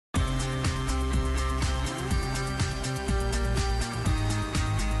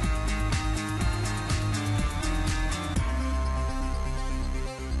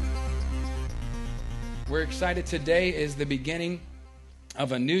We're excited. Today is the beginning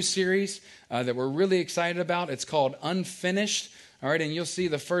of a new series that we're really excited about. It's called Unfinished. All right, and you'll see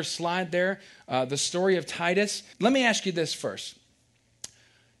the first slide there, the story of Titus. Let me ask you this first.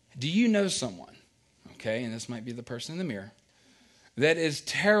 Do you know someone, okay, and this might be the person in the mirror, that is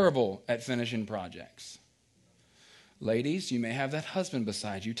terrible at finishing projects? Ladies, you may have that husband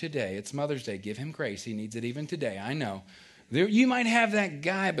beside you today. It's Mother's Day. Give him grace. He needs it even today. I know. You might have that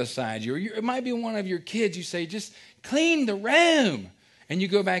guy beside you, or it might be one of your kids. You say, just clean the room. And you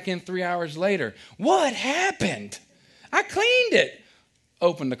go back in 3 hours later. What happened? I cleaned it.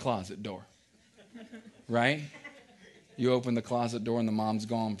 Open the closet door. Right? You open the closet door and the mom's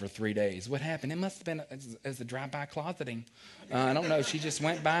gone for 3 days. What happened? It must have been as a drive-by closeting. I don't know. She just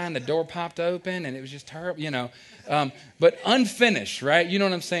went by and the door popped open and it was just terrible, you know. But unfinished, right? You know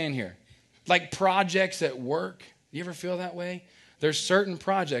what I'm saying here? Like projects at work. You ever feel that way? There's certain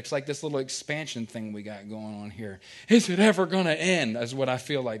projects like this little expansion thing we got going on here. Is it ever going to end? That's what I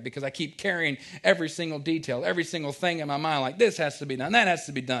feel like, because I keep carrying every single detail, every single thing in my mind, like this has to be done, that has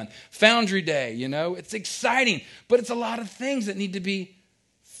to be done. Foundry day, you know, it's exciting, but it's a lot of things that need to be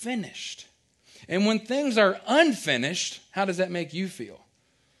finished. And when things are unfinished, how does that make you feel?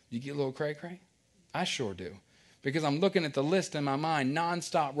 You get a little cray-cray? I sure do, because I'm looking at the list in my mind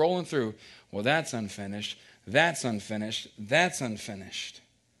nonstop, rolling through. Well, that's unfinished. That's unfinished. That's unfinished.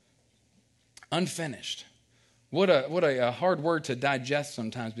 Unfinished. What a hard word to digest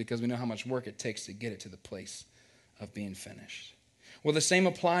sometimes, because we know how much work it takes to get it to the place of being finished. Well, the same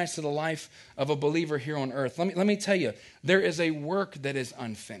applies to the life of a believer here on earth. Let me tell you, there is a work that is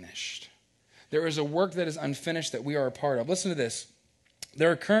unfinished. There is a work that is unfinished that we are a part of. Listen to this.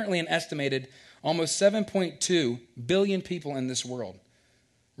 There are currently an estimated almost 7.2 billion people in this world,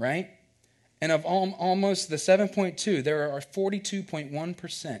 right? And of almost the 7.2, there are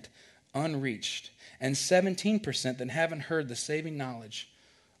 42.1% unreached and 17% that haven't heard the saving knowledge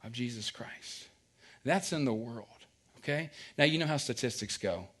of Jesus Christ. That's in the world, okay? Now, you know how statistics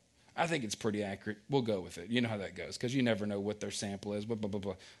go. I think it's pretty accurate. We'll go with it. You know how that goes, because you never know what their sample is, blah, blah, blah,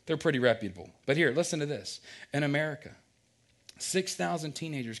 blah. They're pretty reputable. But here, listen to this. In America, 6,000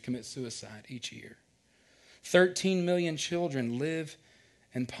 teenagers commit suicide each year. 13 million children live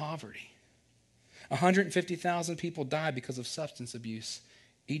in poverty. 150,000 people die because of substance abuse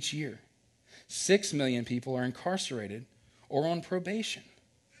each year. 6 million people are incarcerated or on probation.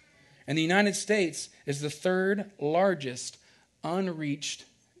 And the United States is the third largest unreached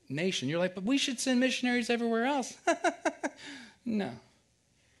nation. You're like, but we should send missionaries everywhere else. No.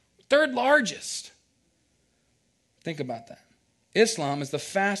 Third largest. Think about that. Islam is the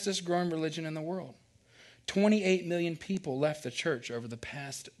fastest growing religion in the world. 28 million people left the church over the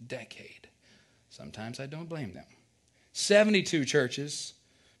past decade. Sometimes I don't blame them. 72 churches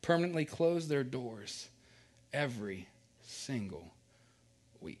permanently close their doors every single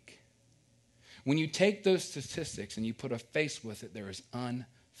week. When you take those statistics and you put a face with it, there is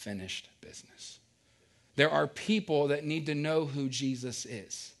unfinished business. There are people that need to know who Jesus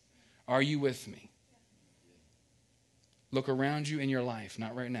is. Are you with me? Look around you in your life,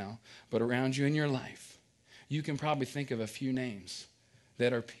 not right now, but around you in your life. You can probably think of a few names.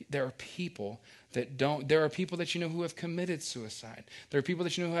 There are people that don't. There are people that you know who have committed suicide. There are people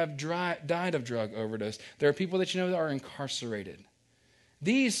that you know who have died of drug overdose. There are people that you know that are incarcerated.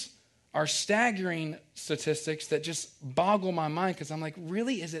 These are staggering statistics that just boggle my mind, because I'm like,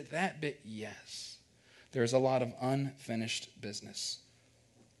 really, is it that big? Yes. There's a lot of unfinished business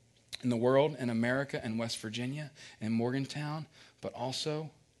in the world, in America, and West Virginia, and Morgantown, but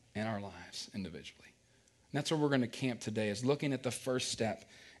also in our lives individually. And that's where we're going to camp today, is looking at the first step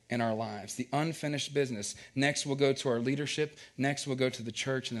in our lives, the unfinished business. Next, we'll go to our leadership. Next, we'll go to the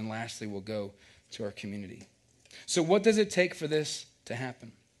church. And then lastly, we'll go to our community. So what does it take for this to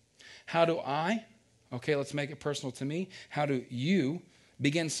happen? How do I, okay, let's make it personal to me. How do you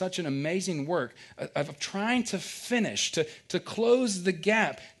begin such an amazing work of trying to finish, to close the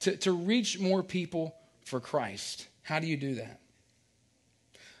gap, to reach more people for Christ? How do you do that?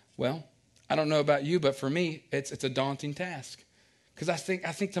 Well, I don't know about you, but for me, it's a daunting task. Because I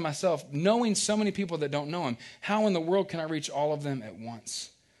think to myself, knowing so many people that don't know him, how in the world can I reach all of them at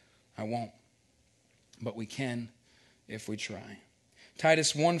once? I won't. But we can if we try.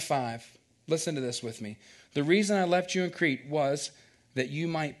 Titus 1:5, listen to this with me. The reason I left you in Crete was that you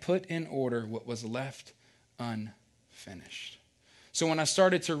might put in order what was left unfinished. So when I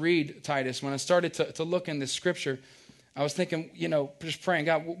started to read Titus, when I started to look in this scripture, I was thinking, just praying,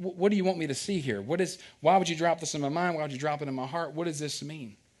 God, what do you want me to see here? Why would you drop this in my mind? Why would you drop it in my heart? What does this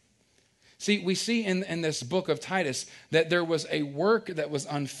mean? See, we see in this book of Titus that there was a work that was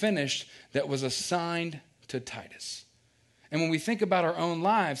unfinished that was assigned to Titus. And when we think about our own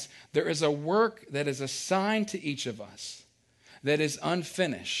lives, there is a work that is assigned to each of us that is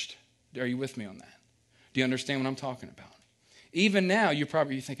unfinished. Are you with me on that? Do you understand what I'm talking about? Even now, you're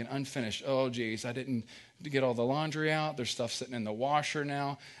probably thinking, unfinished. Oh, geez, I didn't get all the laundry out. There's stuff sitting in the washer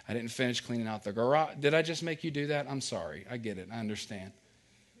now. I didn't finish cleaning out the garage. Did I just make you do that? I'm sorry. I get it. I understand.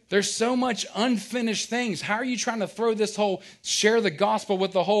 There's so much unfinished things. How are you trying to throw this whole, share the gospel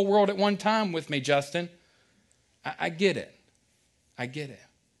with the whole world at one time with me, Justin? I get it. I get it.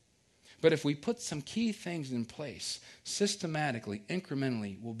 But if we put some key things in place, systematically,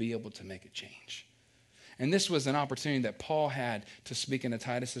 incrementally, we'll be able to make a change. And this was an opportunity that Paul had to speak into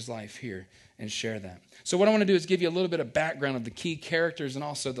Titus's life here and share that. So what I want to do is give you a little bit of background of the key characters and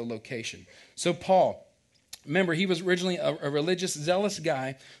also the location. So Paul, remember, he was originally a religious, zealous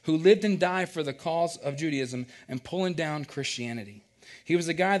guy who lived and died for the cause of Judaism and pulling down Christianity. He was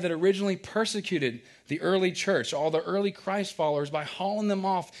a guy that originally persecuted the early church, all the early Christ followers, by hauling them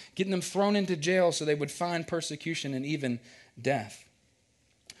off, getting them thrown into jail so they would find persecution and even death.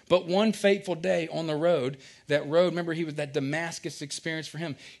 But one fateful day on the road, remember, he was that Damascus experience for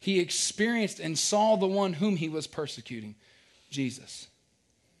him. He experienced and saw the one whom he was persecuting, Jesus.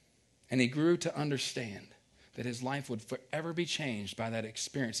 And he grew to understand that his life would forever be changed by that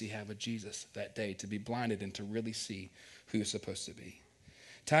experience he had with Jesus that day, to be blinded and to really see who he was supposed to be.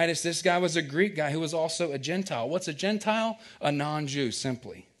 Titus, this guy was a Greek guy who was also a Gentile. What's a Gentile? A non-Jew,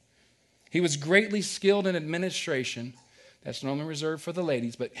 simply. He was greatly skilled in administration. That's normally reserved for the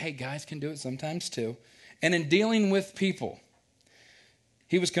ladies, but hey, guys can do it sometimes too. And in dealing with people.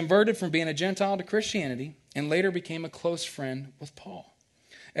 He was converted from being a Gentile to Christianity and later became a close friend with Paul.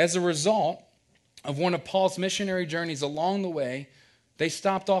 As a result of one of Paul's missionary journeys along the way, they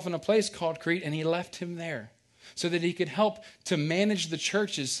stopped off in a place called Crete, and he left him there so that he could help to manage the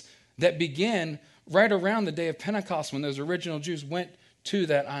churches that began right around the day of Pentecost, when those original Jews went to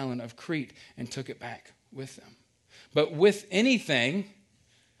that island of Crete and took it back with them. But with anything,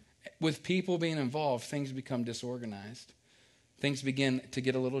 with people being involved, things become disorganized. Things begin to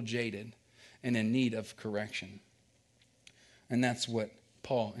get a little jaded and in need of correction. And that's what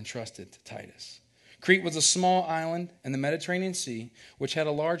Paul entrusted to Titus. Crete was a small island in the Mediterranean Sea, which had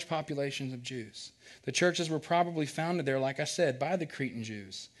a large population of Jews. The churches were probably founded there, like I said, by the Cretan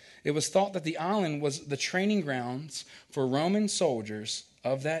Jews. It was thought that the island was the training grounds for Roman soldiers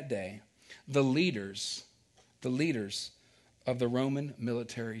of that day, the leaders of the Roman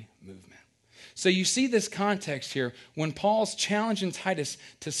military movement. So you see this context here when Paul's challenging Titus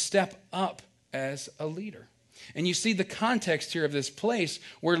to step up as a leader. And you see the context here of this place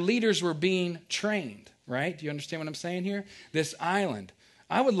where leaders were being trained, right? Do you understand what I'm saying here? This island.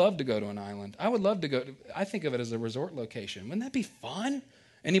 I would love to go to an island. I think of it as a resort location. Wouldn't that be fun?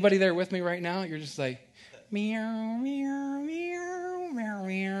 Anybody there with me right now? You're just like, meow, meow, meow, meow,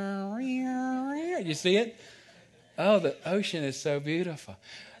 meow, meow. You see it? Oh, the ocean is so beautiful.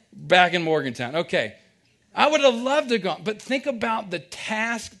 Back in Morgantown. Okay. I would have loved to go, but think about the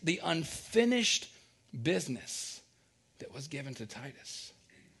task, the unfinished business that was given to Titus.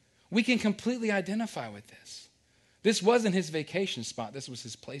 We can completely identify with this. This wasn't his vacation spot. This was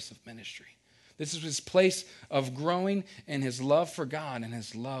his place of ministry. This is his place of growing in his love for God and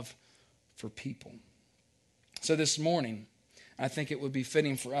his love for people. So this morning, I think it would be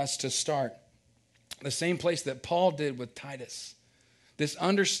fitting for us to start the same place that Paul did with Titus. This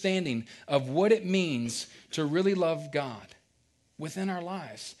understanding of what it means to really love God within our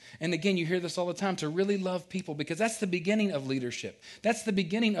lives. And again, you hear this all the time, to really love people, because that's the beginning of leadership. That's the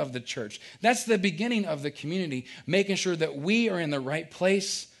beginning of the church. That's the beginning of the community, making sure that we are in the right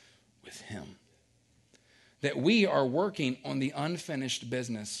place with him. That we are working on the unfinished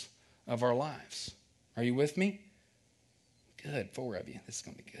business of our lives. Are you with me? Good, 4 of you. This is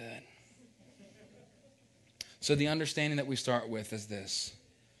going to be good. So the understanding that we start with is this: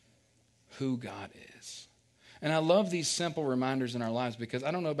 who God is. And I love these simple reminders in our lives, because I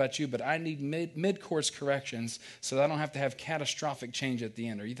don't know about you, but I need mid-course corrections so that I don't have to have catastrophic change at the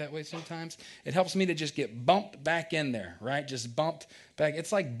end. Are you that way sometimes? It helps me to just get bumped back in there, right? Just bumped back.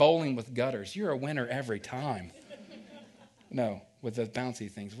 It's like bowling with gutters. You're a winner every time. No, with those bouncy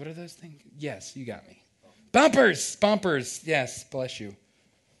things. What are those things? Yes, you got me. Bumpers. Yes, bless you.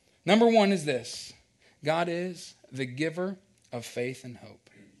 Number 1 is this: God is the giver of faith and hope.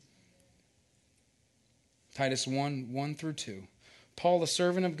 Titus 1:1-2. Paul, a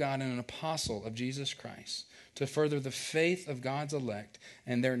servant of God and an apostle of Jesus Christ, to further the faith of God's elect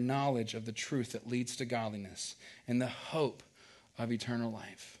and their knowledge of the truth that leads to godliness and the hope of eternal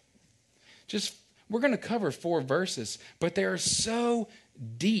life. We're going to cover 4 verses, but they are so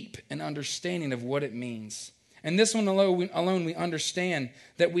deep in understanding of what it means. And this one alone we understand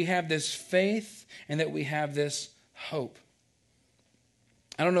that we have this faith and that we have this hope.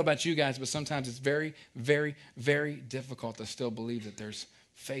 I don't know about you guys, but sometimes it's very, very, very difficult to still believe that there's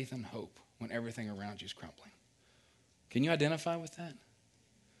faith and hope when everything around you is crumbling. Can you identify with that?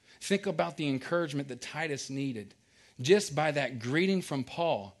 Think about the encouragement that Titus needed just by that greeting from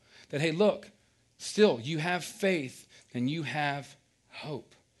Paul that, hey, look, still you have faith and you have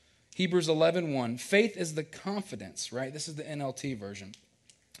hope. Hebrews 11:1, faith is the confidence, right? This is the NLT version.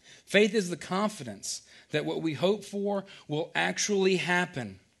 Faith is the confidence that what we hope for will actually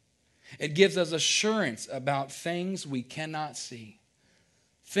happen. It gives us assurance about things we cannot see.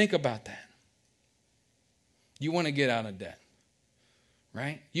 Think about that. You want to get out of debt,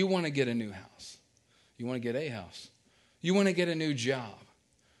 right? You want to get a new house. You want to get a house. You want to get a new job,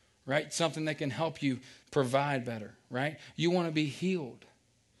 right? Something that can help you provide better, right? You want to be healed,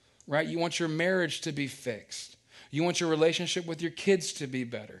 right? You want your marriage to be fixed. You want your relationship with your kids to be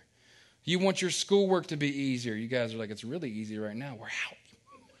better. You want your schoolwork to be easier. You guys are like, it's really easy right now. We're out.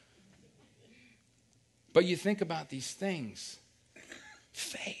 But you think about these things.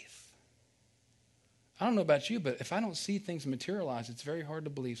 Faith. I don't know about you, but if I don't see things materialize, it's very hard to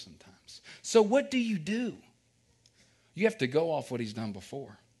believe sometimes. So what do? You have to go off what he's done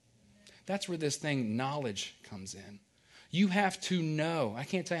before. That's where this thing, knowledge, comes in. You have to know. I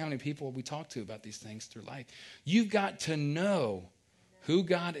can't tell you how many people we talk to about these things through life. You've got to know who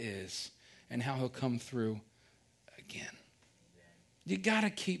God is and how he'll come through again. You got to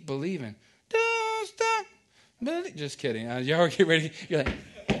keep believing. Don't stop. Just kidding. Y'all get ready. You're like,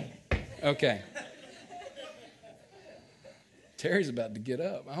 okay. Terry's about to get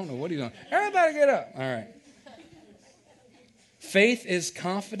up. I don't know what he's doing. Everybody get up. All right. Faith is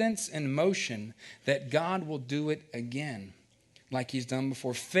confidence and motion that God will do it again, like he's done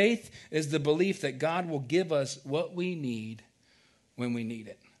before. Faith is the belief that God will give us what we need when we need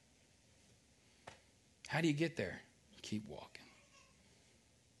it. How do you get there? Keep walking.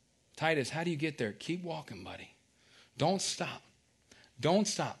 Titus, how do you get there? Keep walking, buddy. Don't stop. Don't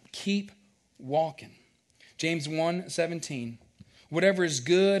stop. Keep walking. James 1:17. Whatever is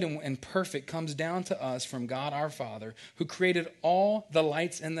good and perfect comes down to us from God our Father, who created all the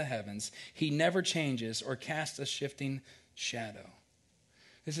lights in the heavens. He never changes or casts a shifting shadow.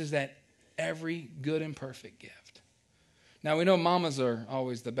 This is that every good and perfect gift. Now, we know mamas are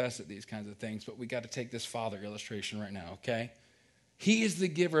always the best at these kinds of things, but we got to take this father illustration right now, okay? He is the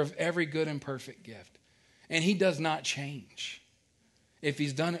giver of every good and perfect gift, and he does not change. If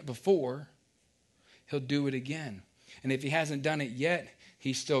he's done it before, he'll do it again. And if he hasn't done it yet,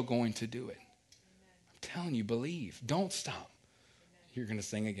 he's still going to do it. I'm telling you, believe. Don't stop. You're going to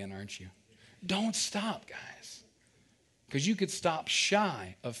sing again, aren't you? Don't stop, guys. Because you could stop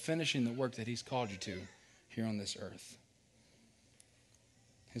shy of finishing the work that he's called you to here on this earth.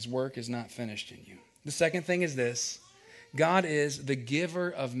 His work is not finished in you. The second thing is this. God is the giver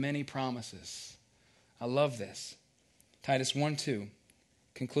of many promises. I love this. Titus 1:2.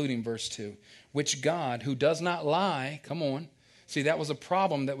 Concluding verse 2, which God, who does not lie, come on, see that was a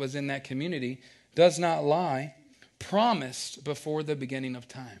problem that was in that community, does not lie, promised before the beginning of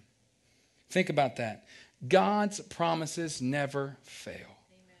time. Think about that. God's promises never fail.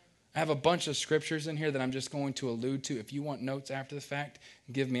 Amen. I have a bunch of scriptures in here that I'm just going to allude to. If you want notes after the fact,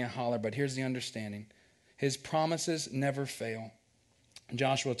 give me a holler, but here's the understanding. His promises never fail.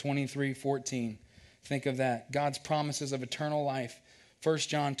 Joshua 23:14, think of that. God's promises of eternal life. 1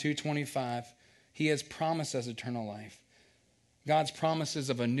 John 2:25, he has promised us eternal life. God's promises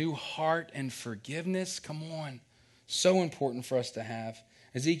of a new heart and forgiveness, come on, so important for us to have.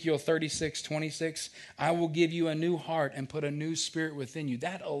 Ezekiel 36:26, I will give you a new heart and put a new spirit within you.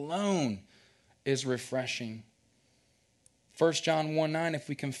 That alone is refreshing. 1 John 1:9, if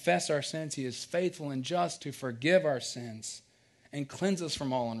we confess our sins, he is faithful and just to forgive our sins and cleanse us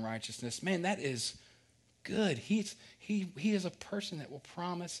from all unrighteousness. Man, that is good. He is a person that will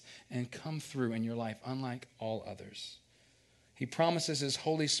promise and come through in your life, unlike all others. He promises his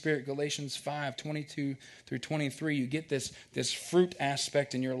Holy Spirit, Galatians 5:22-23. You get this fruit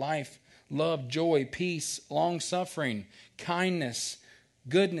aspect in your life. Love, joy, peace, long-suffering, kindness,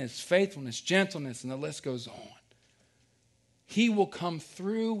 goodness, faithfulness, gentleness, and the list goes on. He will come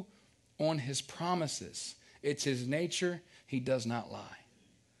through on his promises. It's his nature. He does not lie.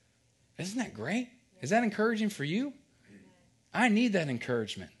 Isn't that great? Is that encouraging for you? I need that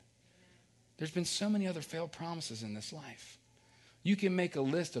encouragement. There's been so many other failed promises in this life. You can make a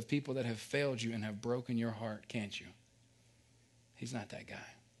list of people that have failed you and have broken your heart, can't you? He's not that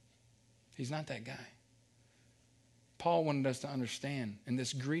guy. He's not that guy. Paul wanted us to understand in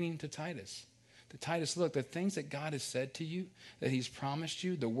this greeting to Titus, look, the things that God has said to you, that he's promised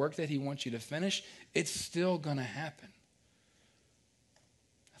you, the work that he wants you to finish, it's still going to happen.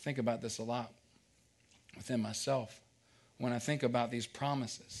 I think about this a lot within myself when I think about these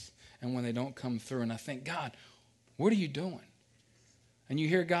promises and when they don't come through. And I think, God, what are you doing? And you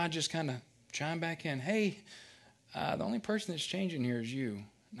hear God just kind of chime back in, hey, the only person that's changing here is you,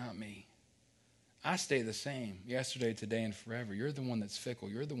 not me. I stay the same yesterday, today, and forever. You're the one that's fickle.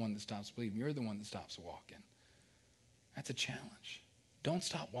 You're the one that stops believing. You're the one that stops walking. That's a challenge. Don't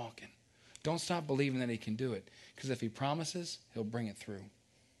stop walking. Don't stop believing that he can do it. Because if he promises, he'll bring it through.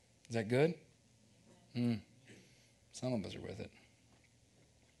 Is that good? Some of us are with it.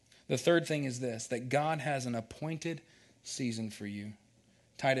 The third thing is this, that God has an appointed season for you.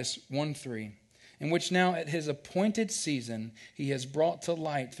 Titus 1:3. In which now at his appointed season he has brought to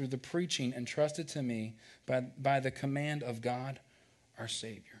light through the preaching entrusted to me by the command of God our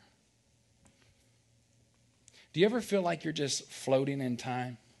Savior. Do you ever feel like you're just floating in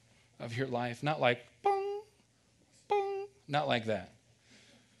time of your life? Not like, boom, boom, not like that.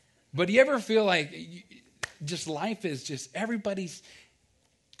 But do you ever feel like just life is just everybody's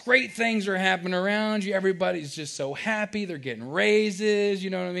great things are happening around you. Everybody's just so happy. They're getting raises.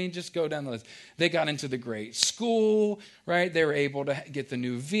 You know what I mean? Just go down the list. They got into the great school, right? They were able to get the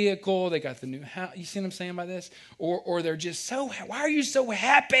new vehicle. They got the new house. You see what I'm saying by this? Or they're just so, why are you so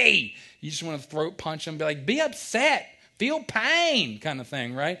happy? You just want to throat punch them, be like, be upset, feel pain kind of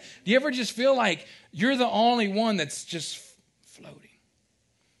thing, right? Do you ever just feel like you're the only one that's just floating?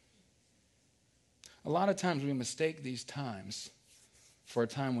 A lot of times we mistake these times for a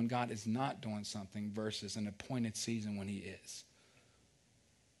time when God is not doing something versus an appointed season when he is.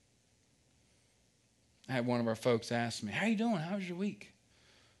 I had one of our folks ask me, how you doing? How was your week?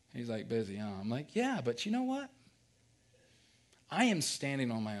 He's like, busy, huh? I'm like, yeah, but you know what? I am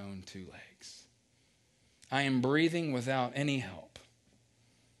standing on my own two legs. I am breathing without any help.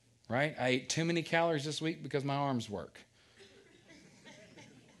 Right? I ate too many calories this week because my arms work.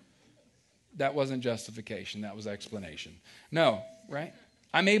 That wasn't justification. That was explanation. No, right?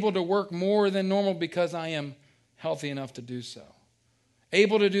 I'm able to work more than normal because I am healthy enough to do so.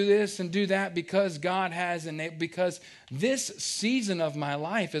 Able to do this and do that because God has, because this season of my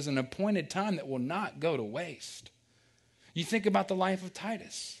life is an appointed time that will not go to waste. You think about the life of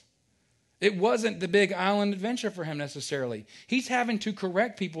Titus. It wasn't the big island adventure for him necessarily. He's having to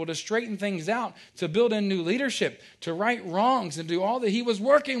correct people, to straighten things out, to build in new leadership, to right wrongs, and do all that. He was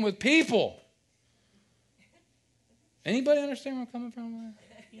working with people. Anybody understand where I'm coming from?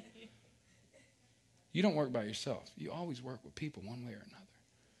 You don't work by yourself. You always work with people one way or another.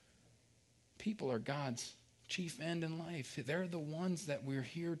 People are God's chief end in life. They're the ones that we're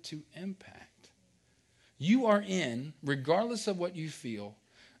here to impact. You are in, regardless of what you feel,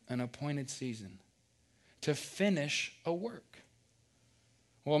 an appointed season to finish a work.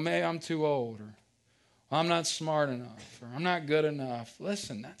 Well, maybe I'm too old, or I'm not smart enough, or I'm not good enough.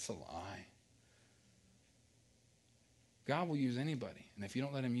 Listen, that's a lie. God will use anybody. And if you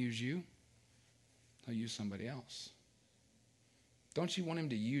don't let him use you, he'll use somebody else. Don't you want him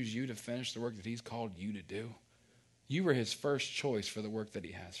to use you to finish the work that he's called you to do? You were his first choice for the work that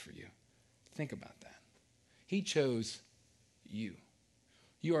he has for you. Think about that. He chose you.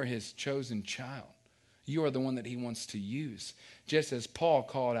 You are his chosen child. You are the one that he wants to use. Just as Paul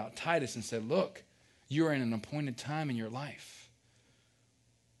called out Titus and said, look, you are in an appointed time in your life.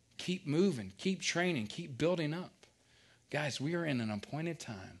 Keep moving, keep training, keep building up. Guys, we are in an appointed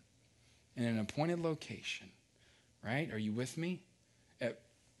time, in an appointed location, right? Are you with me?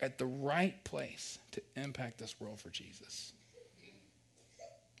 At the right place to impact this world for Jesus.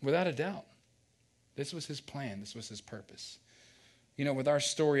 Without a doubt. This was his plan. This was his purpose. You know, with our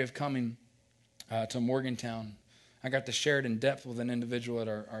story of coming to Morgantown, I got to share it in depth with an individual at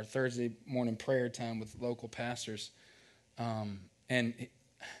our Thursday morning prayer time with local pastors. And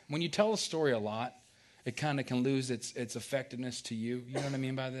when you tell a story a lot, it kind of can lose its effectiveness to you. You know what I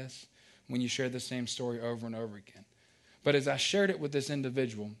mean by this? When you share the same story over and over again. But as I shared it with this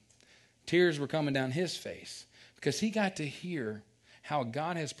individual, tears were coming down his face because he got to hear how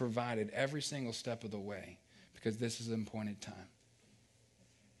God has provided every single step of the way because this is an appointed time.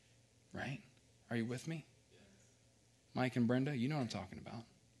 Right? Are you with me? Mike and Brenda, you know what I'm talking about.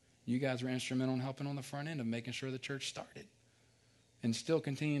 You guys were instrumental in helping on the front end of making sure the church started. And still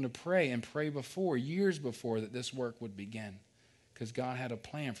continuing to pray and pray before, years before, that this work would begin. Because God had a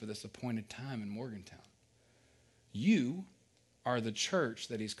plan for this appointed time in Morgantown. You are the church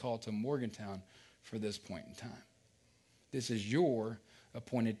that he's called to Morgantown for this point in time. This is your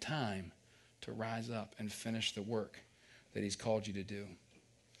appointed time to rise up and finish the work that he's called you to do.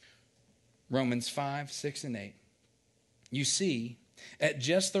 Romans 5, 6, and 8. You see, at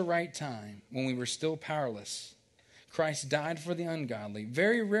just the right time, when we were still powerless, Christ died for the ungodly.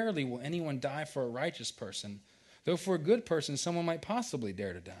 Very rarely will anyone die for a righteous person, though for a good person someone might possibly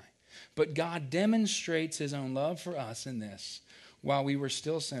dare to die. But God demonstrates his own love for us in this: while we were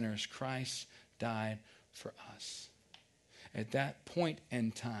still sinners, Christ died for us. At that point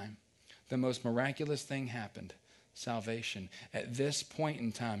in time, the most miraculous thing happened: salvation. At this point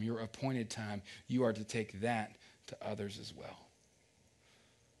in time, your appointed time, you are to take that to others as well.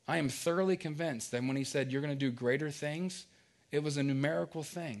 I am thoroughly convinced that when he said you're going to do greater things, it was a numerical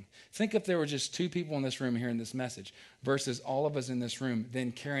thing. Think if there were just 2 people in this room hearing this message versus all of us in this room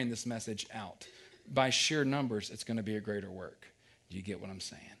then carrying this message out. By sheer numbers, it's going to be a greater work. Do you get what I'm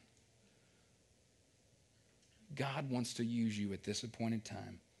saying? God wants to use you at this appointed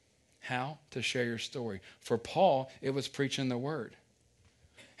time. How? To share your story. For Paul, it was preaching the word.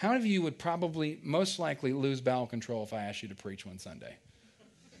 How many of you would probably most likely lose bowel control if I asked you to preach one Sunday?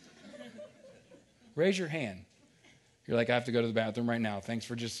 Raise your hand. You're like, I have to go to the bathroom right now. Thanks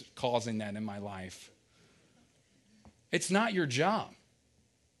for just causing that in my life. It's not your job.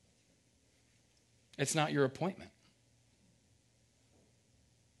 It's not your appointment.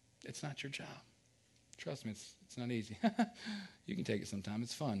 It's not your job. Trust me, it's not easy. You can take it sometime.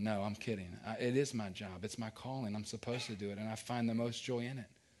 It's fun. No, I'm kidding. It is my job. It's my calling. I'm supposed to do it, and I find the most joy in it.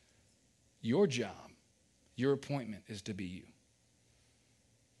 Your job, your appointment is to be you.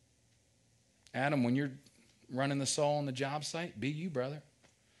 Adam, when you're running the soul on the job site, be you, brother.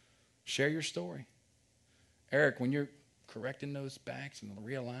 Share your story. Eric, when you're correcting those backs and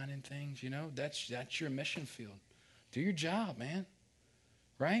realigning things, that's your mission field. Do your job, man.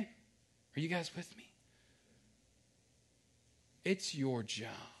 Right? Are you guys with me? It's your job.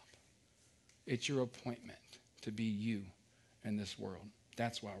 It's your appointment to be you in this world.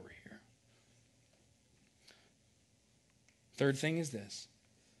 That's why we're here. Third thing is this: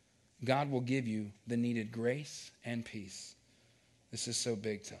 God will give you the needed grace and peace. This is so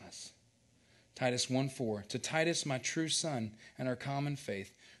big to us. Titus 1:4, to Titus, my true son, and our common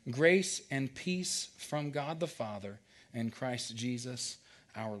faith, grace and peace from God the Father and Christ Jesus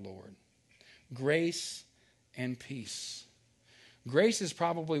our Lord. Grace and peace. Grace is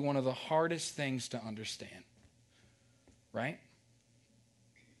probably one of the hardest things to understand, right?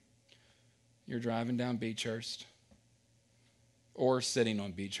 You're driving down Beechhurst, or sitting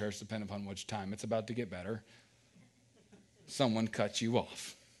on Beechhurst, depending upon which time. It's about to get better. Someone cuts you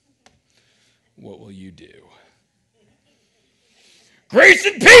off. What will you do? Grace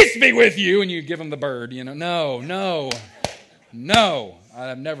and peace be with you. And you give them the bird, No.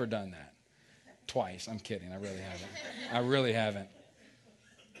 I've never done that. Twice. I'm kidding. I really haven't.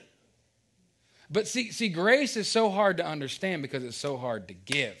 But see, grace is so hard to understand because it's so hard to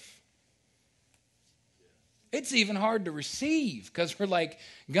give. It's even hard to receive because we're like,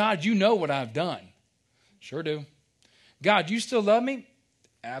 God, you know what I've done. Sure do. God, you still love me?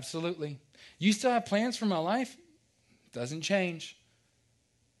 Absolutely. You still have plans for my life? Doesn't change.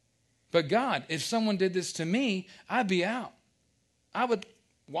 But God, if someone did this to me, I'd be out. I would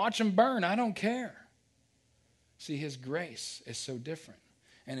watch them burn. I don't care. See, his grace is so different.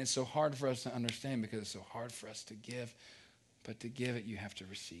 And it's so hard for us to understand because it's so hard for us to give. But to give it, you have to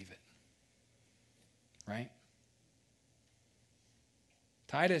receive it. Right?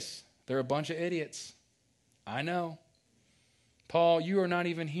 Titus, they're a bunch of idiots. I know. Paul, you are not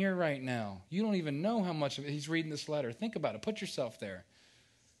even here right now. You don't even know how much of it. He's reading this letter. Think about it. Put yourself there.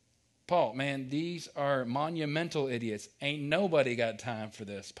 Paul, man, these are monumental idiots. Ain't nobody got time for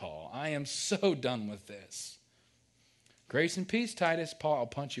this, Paul. I am so done with this. Grace and peace, Titus. Paul, I'll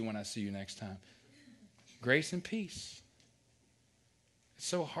punch you when I see you next time. Grace and peace. It's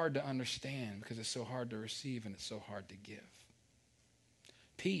so hard to understand because it's so hard to receive and it's so hard to give.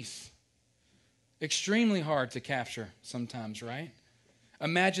 Peace. Extremely hard to capture sometimes, right?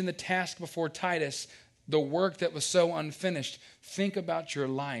 Imagine the task before Titus, the work that was so unfinished. Think about your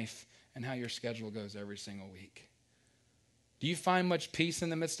life and how your schedule goes every single week. Do you find much peace in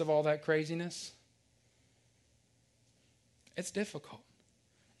the midst of all that craziness? It's difficult.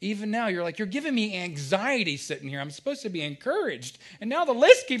 Even now, you're giving me anxiety sitting here. I'm supposed to be encouraged. And now the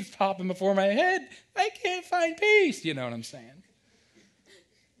list keeps popping before my head. I can't find peace. You know what I'm saying?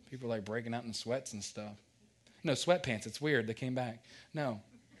 People are breaking out in sweats and stuff. No, sweatpants. It's weird. They came back. No.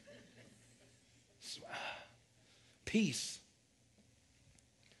 Peace.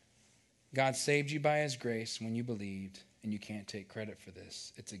 God saved you by his grace when you believed, and you can't take credit for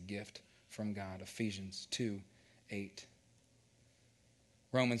this. It's a gift from God. Ephesians 2:8.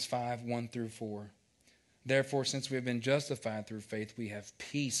 Romans 5, 1 through 4. Therefore, since we have been justified through faith, we have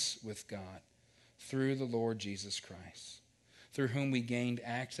peace with God through the Lord Jesus Christ, through whom we gained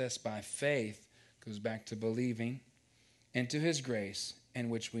access by faith, goes back to believing, into his grace in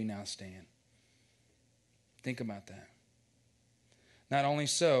which we now stand. Think about that. Not only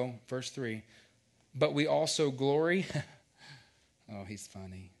so, verse 3, but we also glory. Oh, he's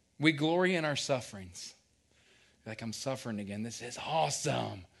funny. We glory in our sufferings. Like, I'm suffering again. This is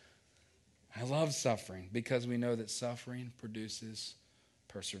awesome. I love suffering because we know that suffering produces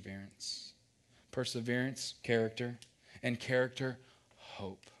perseverance. Perseverance, character, and character,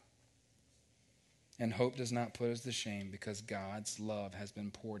 hope. And hope does not put us to shame because God's love has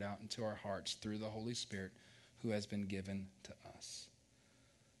been poured out into our hearts through the Holy Spirit who has been given to us.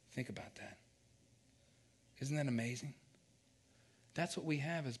 Think about that. Isn't that amazing? That's what we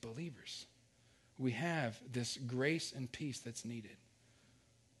have as believers. We have this grace and peace that's needed.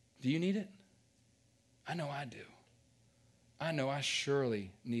 Do you need it? I know I do. I know I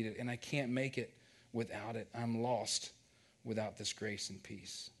surely need it, and I can't make it without it. I'm lost without this grace and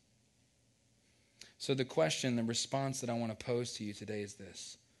peace. So the question, the response that I want to pose to you today is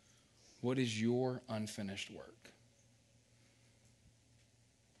this. What is your unfinished work?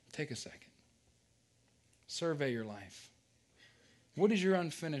 Take a second. Survey your life. What is your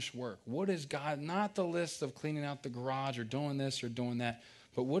unfinished work? What is God, not the list of cleaning out the garage or doing this or doing that,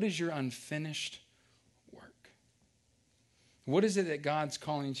 but what is your unfinished work? What is it that God's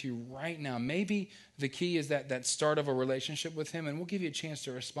calling to you right now? Maybe the key is that start of a relationship with him, and we'll give you a chance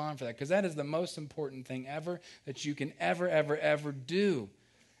to respond for that, because that is the most important thing ever that you can ever do,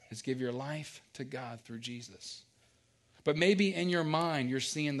 is give your life to God through Jesus. But maybe in your mind you're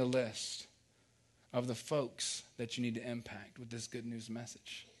seeing the list of the folks that you need to impact with this good news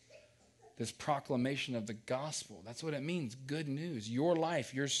message. This proclamation of the gospel. That's what it means, good news. Your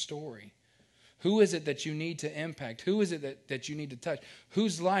life, your story. Who is it that you need to impact? Who is it that you need to touch?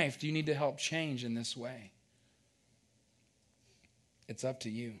 Whose life do you need to help change in this way? It's up to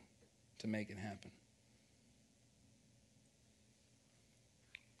you to make it happen.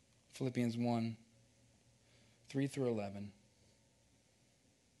 Philippians 1, 3 through 11.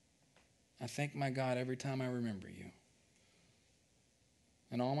 I thank my God every time I remember you.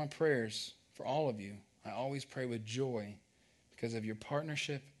 In all my prayers for all of you, I always pray with joy because of your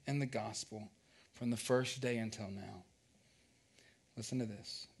partnership in the gospel from the first day until now. Listen to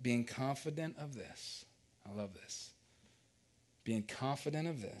this. Being confident of this. I love this. Being confident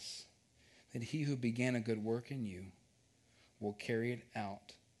of this, that he who began a good work in you will carry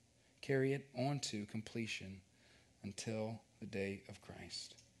it on to completion until the day of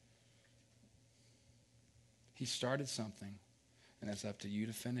Christ. He started something, and it's up to you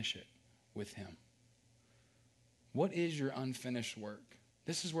to finish it with him. What is your unfinished work?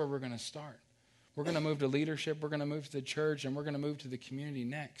 This is where we're going to start. We're going to move to leadership, we're going to move to the church, and we're going to move to the community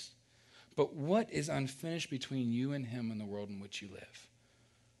next. But what is unfinished between you and him in the world in which you live?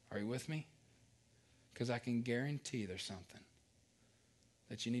 Are you with me? Because I can guarantee there's something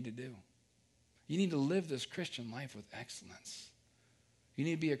that you need to do. You need to live this Christian life with excellence. You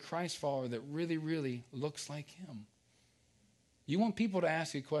need to be a Christ follower that really, really looks like him. You want people to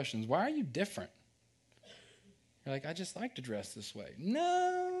ask you questions. Why are you different? You're like, I just like to dress this way.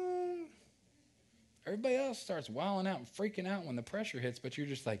 No. Everybody else starts wilding out and freaking out when the pressure hits, but you're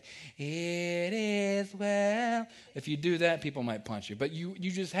just like, it is well. If you do that, people might punch you. But you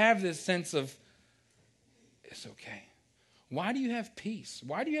just have this sense of, it's okay. Why do you have peace?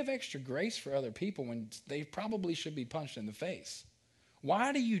 Why do you have extra grace for other people when they probably should be punched in the face?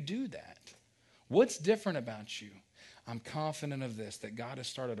 Why do you do that? What's different about you? I'm confident of this, that God has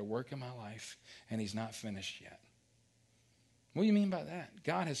started a work in my life and he's not finished yet. What do you mean by that?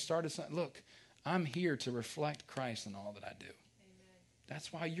 God has started something. Look, I'm here to reflect Christ in all that I do. Amen.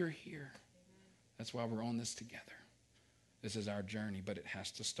 That's why you're here. Amen. That's why we're on this together. This is our journey, but it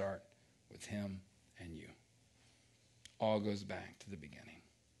has to start with him and you. All goes back to the beginning.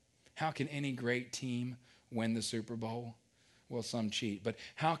 How can any great team win the Super Bowl? Well, some cheat, but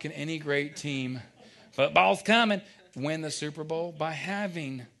how can any great team, football's coming, win the Super Bowl? By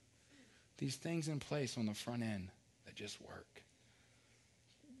having these things in place on the front end that just work.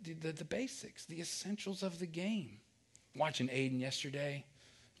 The basics, the essentials of the game. Watching Aiden yesterday,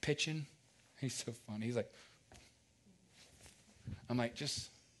 pitching. He's so funny. He's like, I'm like,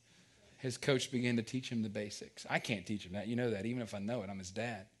 his coach began to teach him the basics. I can't teach him that. You know that. Even if I know it, I'm his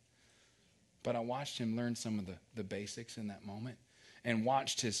dad. But I watched him learn some of the basics in that moment and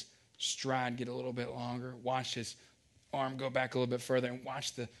watched his stride get a little bit longer, watched his arm go back a little bit further, and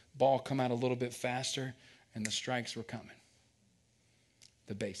watched the ball come out a little bit faster, and the strikes were coming.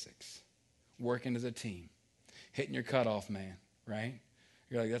 The basics. Working as a team. Hitting your cutoff man, right?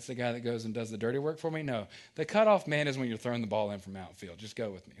 You're like, that's the guy that goes and does the dirty work for me? No. The cutoff man is when you're throwing the ball in from outfield. Just go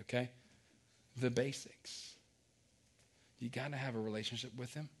with me, okay? The basics. You got to have a relationship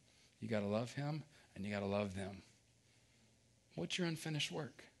with him. You got to love him, and you got to love them. What's your unfinished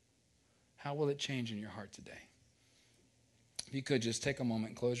work? How will it change in your heart today? If you could just take a moment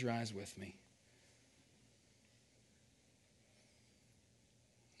and close your eyes with me.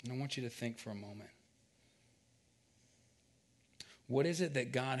 And I want you to think for a moment. What is it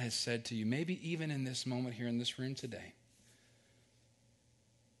that God has said to you, maybe even in this moment here in this room today?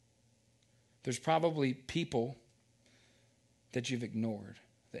 There's probably people that you've ignored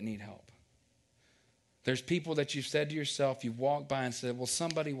that need help. There's people that you've said to yourself, you've walked by and said, well,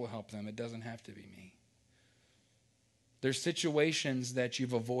 somebody will help them. It doesn't have to be me. There's situations that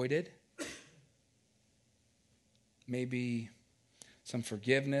you've avoided. Maybe some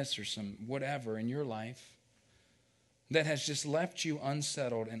forgiveness or some whatever in your life that has just left you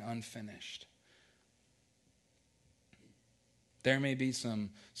unsettled and unfinished. There may be some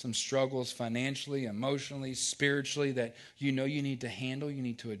struggles financially, emotionally, spiritually that you know you need to handle, you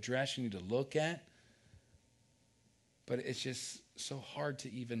need to address, you need to look at. But it's just so hard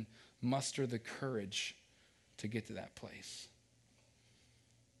to even muster the courage to get to that place.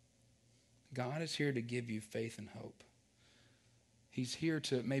 God is here to give you faith and hope. He's here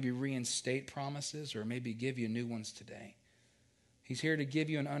to maybe reinstate promises or maybe give you new ones today. He's here to give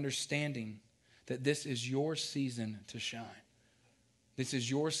you an understanding that this is your season to shine. This is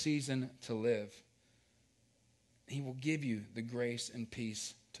your season to live. He will give you the grace and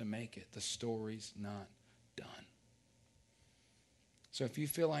peace to make it. The story's not done. So if you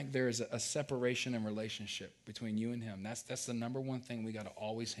feel like there is a separation in relationship between you and him, that's the number one thing we got to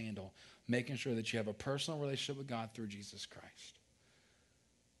always handle, making sure that you have a personal relationship with God through Jesus Christ.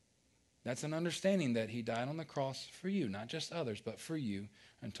 That's an understanding that he died on the cross for you, not just others, but for you,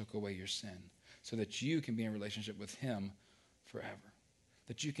 and took away your sin so that you can be in relationship with him forever.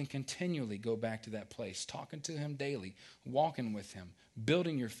 That you can continually go back to that place, talking to him daily, walking with him,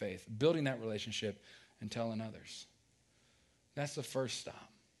 building your faith, building that relationship, and telling others. That's the first stop.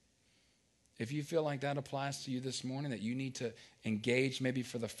 If you feel like that applies to you this morning, that you need to engage maybe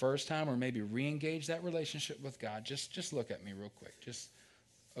for the first time or maybe re-engage that relationship with God, just look at me real quick. Just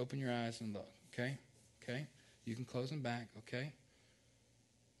open your eyes and look, okay? Okay? You can close them back, okay?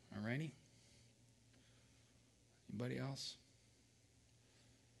 All righty? Anybody else?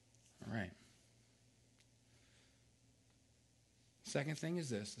 All right. Second thing is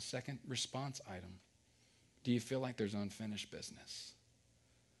this, the second response item. Do you feel like there's unfinished business?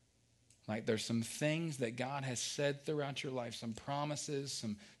 Like there's some things that God has said throughout your life, some promises,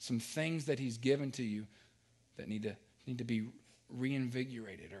 some things that he's given to you that need to be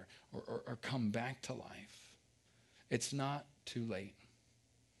reinvigorated or come back to life. It's not too late.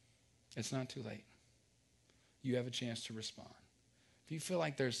 It's not too late. You have a chance to respond. If you feel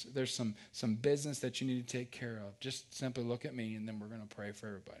like there's some business that you need to take care of, just simply look at me and then we're going to pray for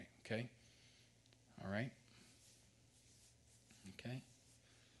everybody, okay? All right? Okay?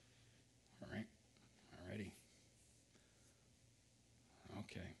 All right? All righty.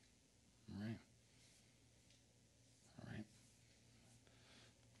 Okay. All right. All right.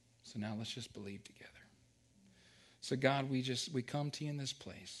 So now let's just believe together. So God, we come to you in this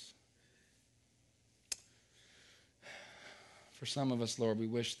place. For some of us, Lord, we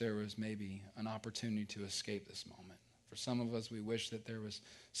wish there was maybe an opportunity to escape this moment. For some of us, we wish that there was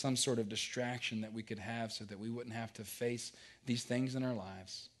some sort of distraction that we could have so that we wouldn't have to face these things in our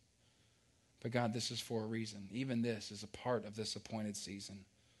lives. But God, this is for a reason. Even this is a part of this appointed season.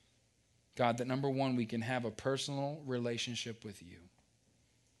 God, that number one, we can have a personal relationship with you.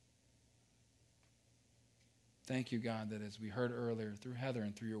 Thank you, God, that as we heard earlier through Heather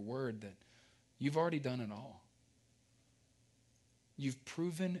and through your word, that you've already done it all. You've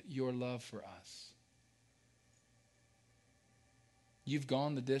proven your love for us. You've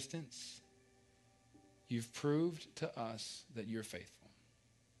gone the distance. You've proved to us that you're faithful.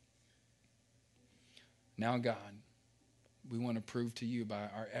 Now, God, we want to prove to you by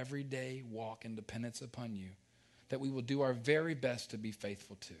our everyday walk and dependence upon you that we will do our very best to be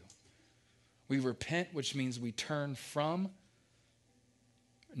faithful to. We repent, which means we turn from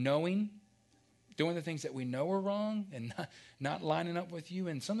doing the things that we know are wrong and not lining up with you,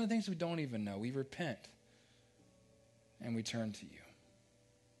 and some of the things we don't even know. We repent and we turn to you.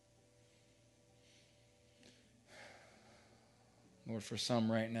 Lord, for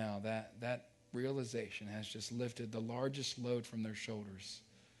some right now, that realization has just lifted the largest load from their shoulders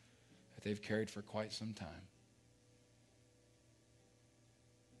that they've carried for quite some time.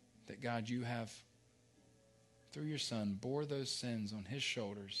 that, God, you have, through your Son, bore those sins on his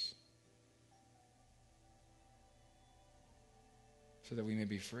shoulders so that we may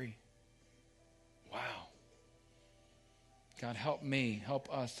be free. Wow. God, help me,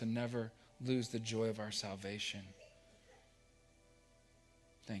 help us to never lose the joy of our salvation.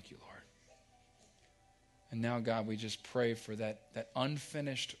 Thank you, Lord. And now, God, we just pray for that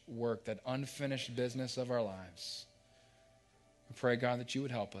unfinished work, that unfinished business of our lives. We pray, God, that you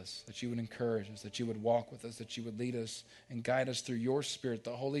would help us, that you would encourage us, that you would walk with us, that you would lead us and guide us through your Spirit,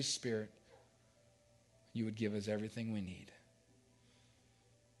 the Holy Spirit. You would give us everything we need.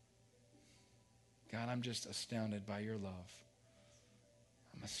 God, I'm just astounded by your love.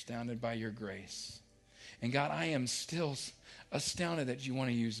 I'm astounded by your grace. And God, I am still astounded that you want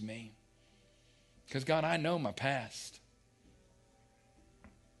to use me. Because, God, I know my past.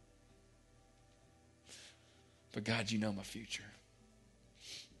 But, God, you know my future.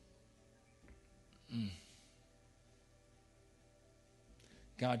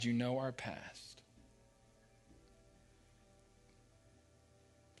 God, you know our past.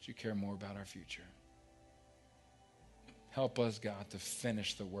 But you care more about our future. Help us, God, to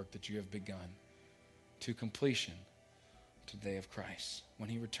finish the work that you have begun to completion today of Christ when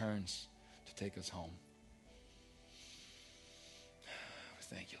he returns to take us home.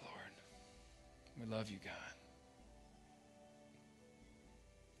 We thank you, Lord. We love you, God.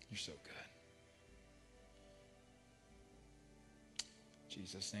 You're so good. In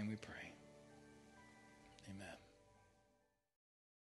Jesus' name we pray. Amen.